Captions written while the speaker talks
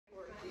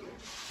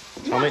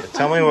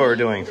Tell me what we're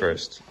doing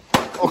first.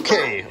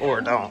 Okay,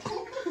 or don't.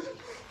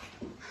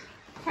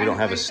 We don't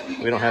have a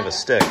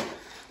stick.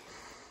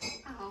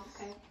 Oh,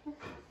 okay.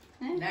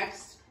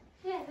 Next.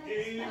 Yeah,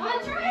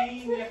 that's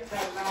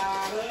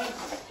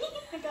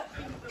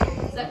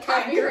Is that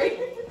copyright?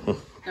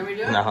 Can we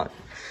do it? No.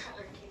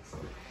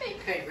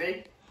 Okay,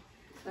 ready?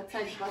 that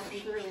side's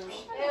busting through.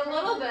 A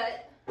little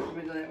bit. Let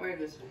me go that way or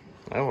this way?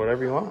 Oh,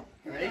 whatever you want.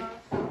 You ready?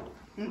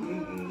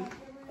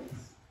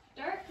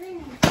 Dark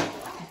green.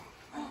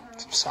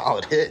 Some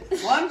solid hit.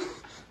 One.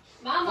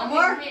 Mama, One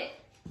more. hit.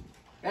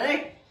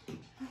 Ready?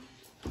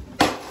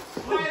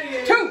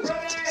 Two.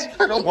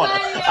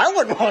 I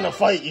wouldn't want to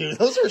fight you.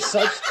 Those are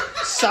such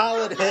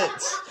solid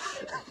hits.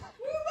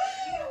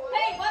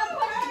 Hey, want to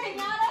put a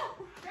pinata?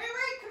 Hey,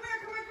 wait, come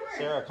here.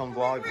 Sarah, come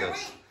vlog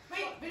this.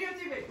 Wait,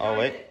 videotape it. Oh,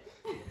 wait.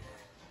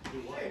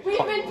 We've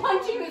been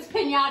punching this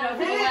pinata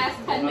for the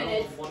last 10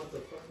 minutes.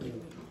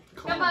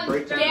 Come on,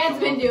 Dad's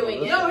been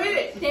doing it. No, hit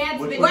it.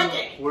 Dad's been doing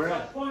it. Where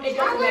at? It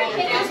doesn't matter.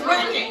 Dad's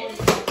working.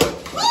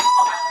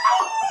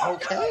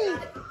 Okay.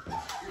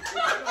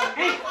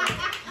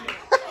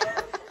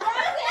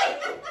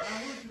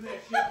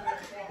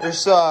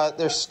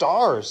 There's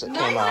stars that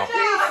came out.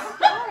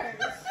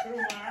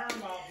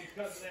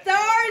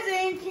 Stars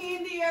and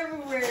candy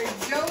everywhere.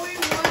 Joey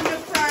won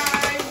the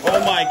prize.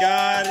 Oh my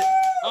god.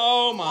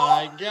 Oh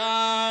my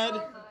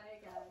god.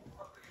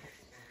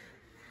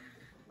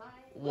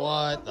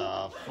 What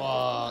the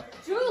fuck?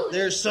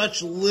 There's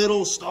such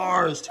little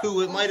stars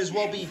too. It might as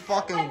well be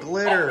fucking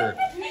glitter.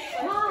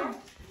 Mom.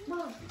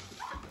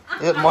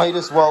 It might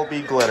as well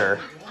be glitter.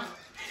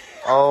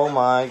 Oh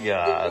my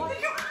god.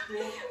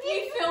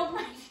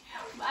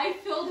 I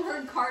filled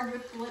her card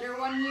with glitter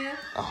one year,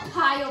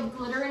 piled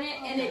glitter in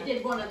it, and it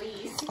did one of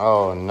these.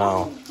 Oh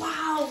no.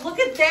 Wow, look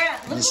at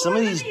that. Look Some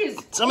of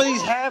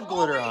these have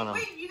glitter on them.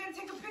 Wait, you gotta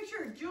take a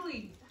picture,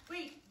 Julie.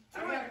 Wait,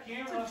 I got a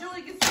camera. so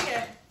Julie can see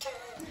it.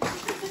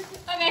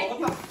 Okay. What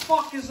the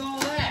fuck is all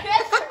that?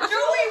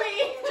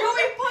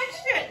 Julie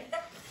punched it.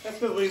 That's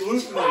because we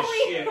loosened this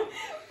shit.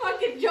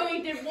 Fucking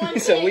Joey did one He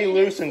said thing. we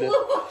loosened it.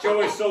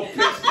 Joey's so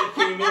pissed he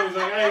came in. He's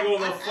like, I gotta go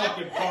to the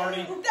fucking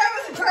party.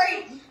 That was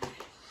great.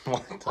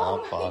 What the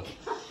fuck?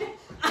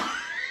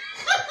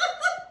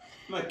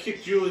 I'm gonna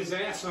kick Julie's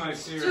ass when I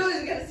see her.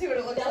 Julie's gonna see what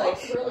it looks That like.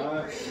 looks really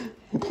pretty.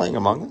 You playing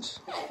Among Us?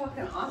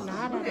 Fucking awesome.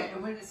 Look at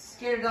it. When it's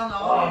scared down the Oh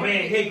hall.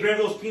 man, hey, grab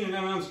those peanut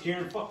M&Ms,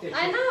 Karen. Fuck that.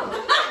 I know.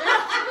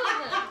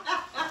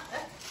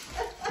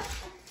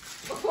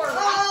 Before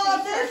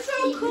Oh, that's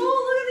so cool.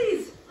 Look at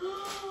these.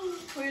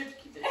 Where'd you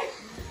keep it?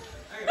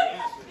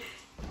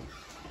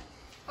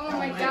 Oh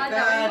my god,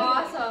 that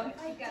was awesome.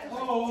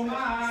 Oh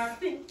my.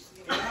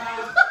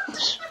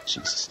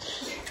 Jesus.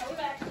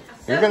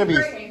 You're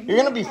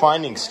gonna be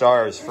finding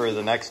stars for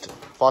the next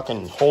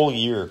fucking whole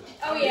year.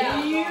 Oh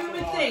yeah. You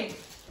would think.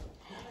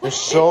 There's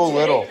so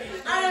little.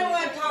 I don't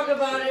want to talk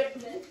about it.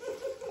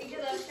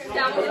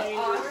 That was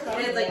awesome.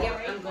 It's like,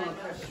 yep, I'm going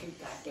across the street.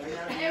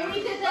 And we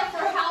did that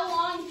for how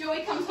long?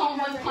 Joey comes home,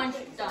 one punch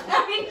is done.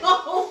 I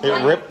know.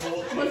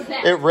 What's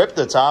that? It ripped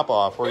the top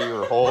off where you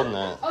were holding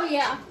it. Oh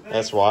yeah.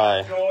 That's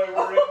why. Joey,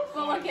 we're in.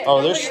 But look at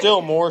Oh, there's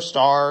still more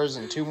stars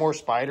and 2 more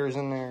spiders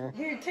in there.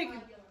 Here, can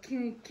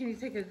you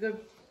take a good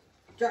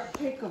drop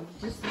pic of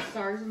just the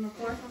stars in the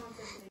floor?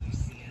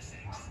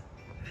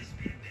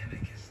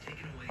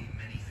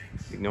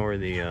 Ignore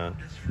the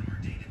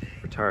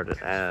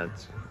retarded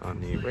ads on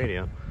the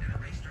radio.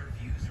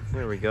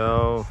 There we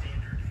go.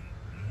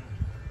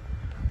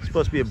 It's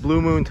supposed to be a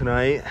blue moon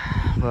tonight,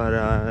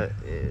 but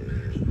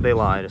they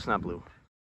lied. It's not blue.